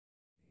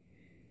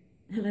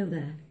Hello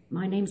there,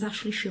 my name's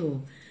Ashley Shaw,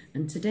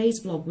 and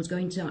today's vlog was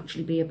going to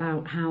actually be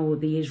about how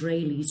the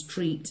Israelis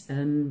treat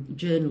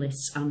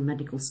journalists and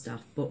medical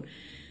staff, but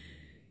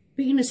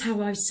being as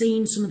how I've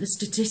seen some of the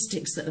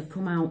statistics that have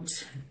come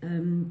out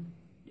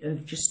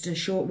just a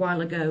short while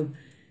ago,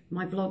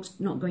 my vlog's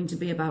not going to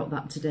be about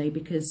that today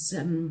because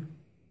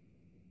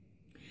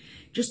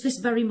just this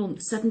very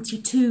month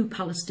 72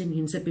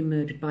 Palestinians have been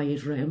murdered by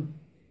Israel.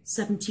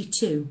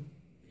 72.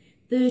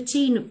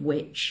 13 of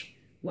which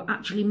were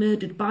actually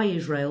murdered by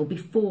Israel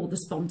before the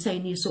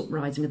spontaneous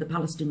uprising of the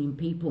Palestinian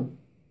people.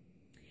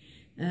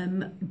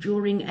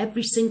 During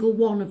every single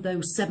one of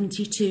those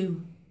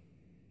 72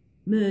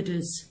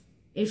 murders,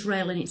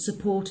 Israel and its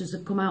supporters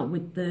have come out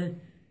with the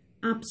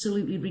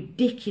absolutely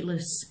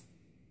ridiculous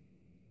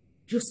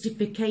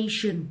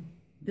justification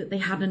that they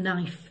had a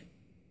knife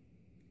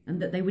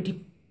and that they were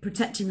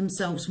protecting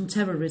themselves from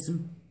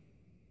terrorism.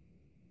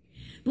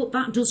 But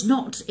that does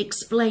not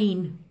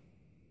explain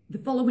the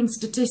following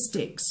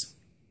statistics.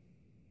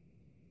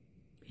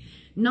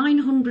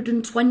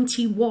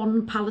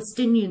 921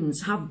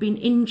 Palestinians have been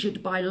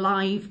injured by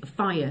live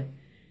fire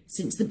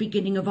since the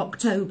beginning of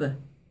October.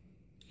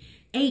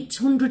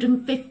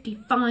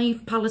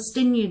 855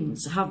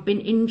 Palestinians have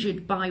been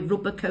injured by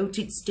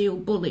rubber-coated steel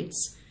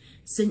bullets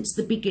since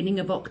the beginning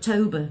of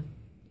October.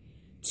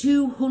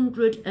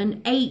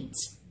 208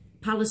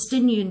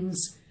 Palestinians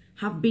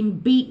have been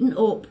beaten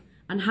up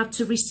and had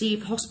to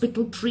receive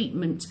hospital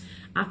treatment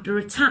after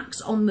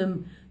attacks on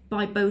them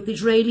by both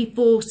Israeli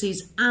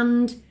forces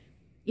and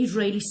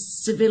Israeli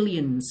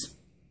civilians.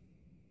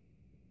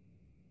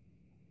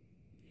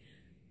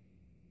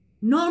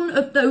 None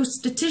of those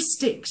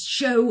statistics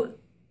show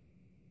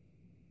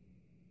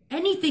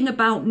anything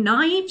about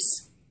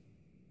knives.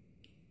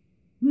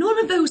 None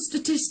of those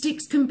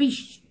statistics can be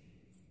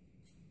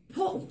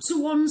put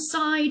to one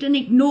side and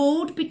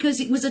ignored because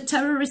it was a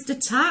terrorist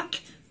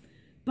attack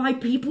by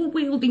people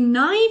wielding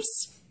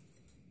knives.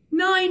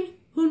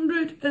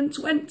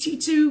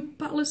 922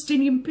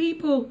 Palestinian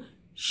people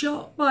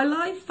shot by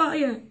live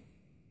fire.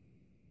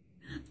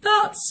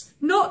 That's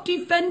not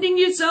defending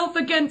yourself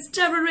against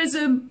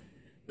terrorism.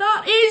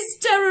 That is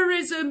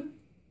terrorism.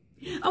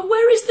 And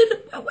where is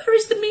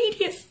the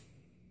media?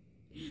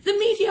 The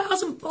media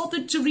hasn't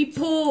bothered to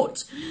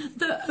report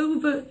that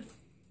over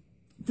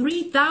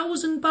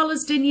 3,000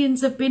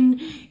 Palestinians have been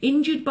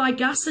injured by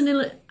gas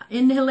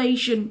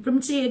inhalation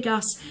from tear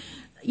gas.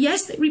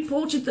 Yes, they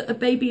reported that a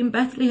baby in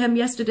Bethlehem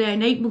yesterday,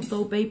 an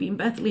 8-month-old baby in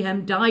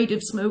Bethlehem, died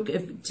of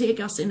tear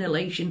gas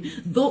inhalation.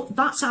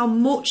 That's how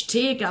much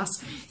tear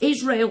gas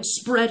Israel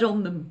spread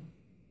on them.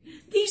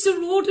 These are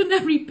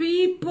ordinary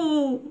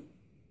people.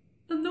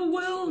 And the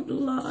world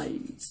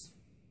lies.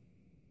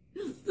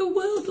 The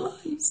world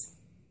lies.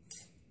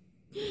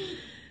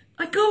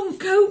 I can't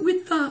cope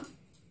with that.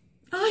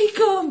 I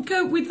can't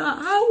cope with that.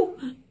 How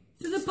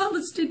do the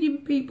Palestinian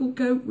people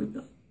cope with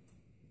that?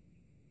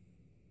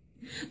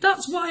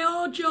 That's why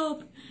our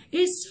job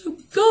is so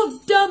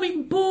goddamn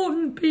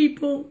important,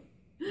 people.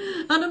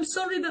 And I'm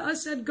sorry that I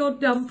said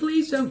goddamn.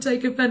 Please don't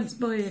take offence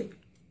by it.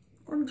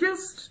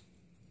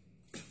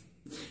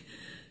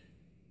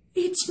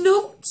 It's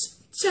not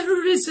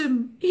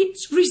terrorism.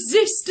 It's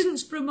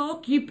resistance from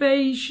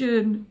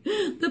occupation.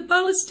 The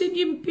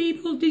Palestinian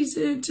people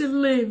deserve to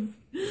live.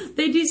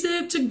 They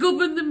deserve to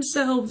govern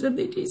themselves, and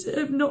they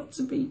deserve not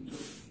to be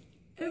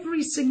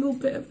every single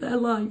bit of their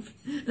life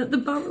at the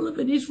barrel of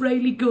an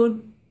Israeli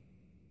gun.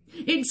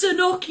 It's an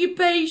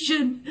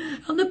occupation,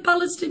 and the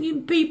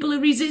Palestinian people are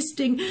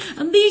resisting.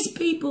 And these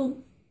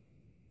people,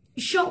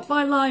 shot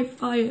by live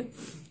fire,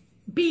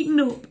 beaten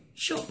up,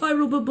 shot by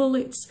rubber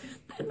bullets,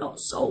 they're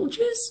not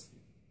soldiers.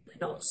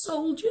 They're not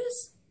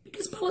soldiers,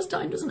 because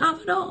Palestine doesn't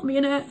have an army,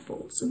 an air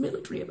force, a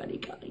military of any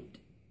kind.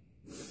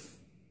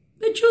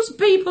 They're just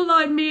people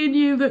like me and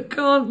you that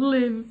can't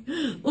live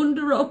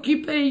under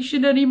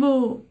occupation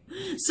anymore.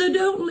 So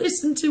don't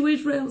listen to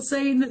Israel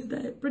saying that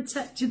they're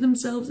protecting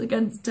themselves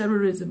against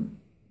terrorism.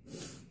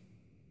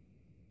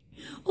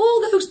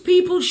 All those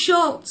people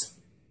shot,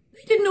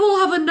 they didn't all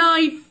have a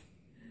knife.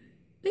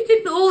 They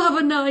didn't all have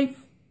a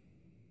knife.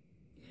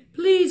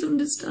 Please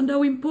understand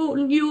how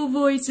important your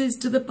voice is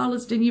to the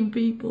Palestinian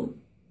people.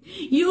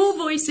 Your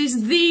voice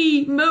is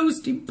the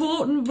most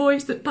important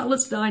voice that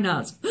Palestine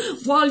has.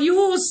 While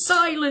you're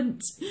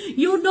silent,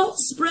 you're not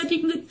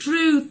spreading the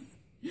truth.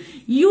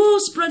 Your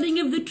spreading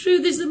of the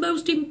truth is the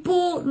most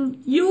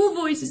important. Your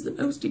voice is the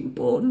most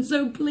important.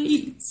 So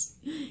please,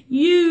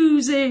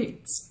 use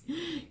it.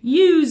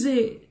 Use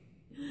it.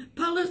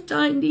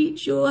 Palestine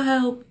needs your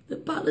help. The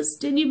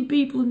Palestinian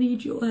people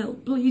need your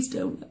help. Please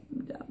don't let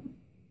them down.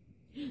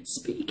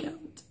 Speak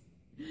out.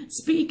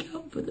 Speak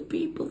out for the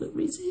people that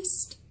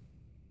resist.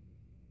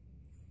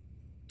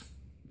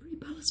 Free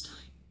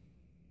Palestine.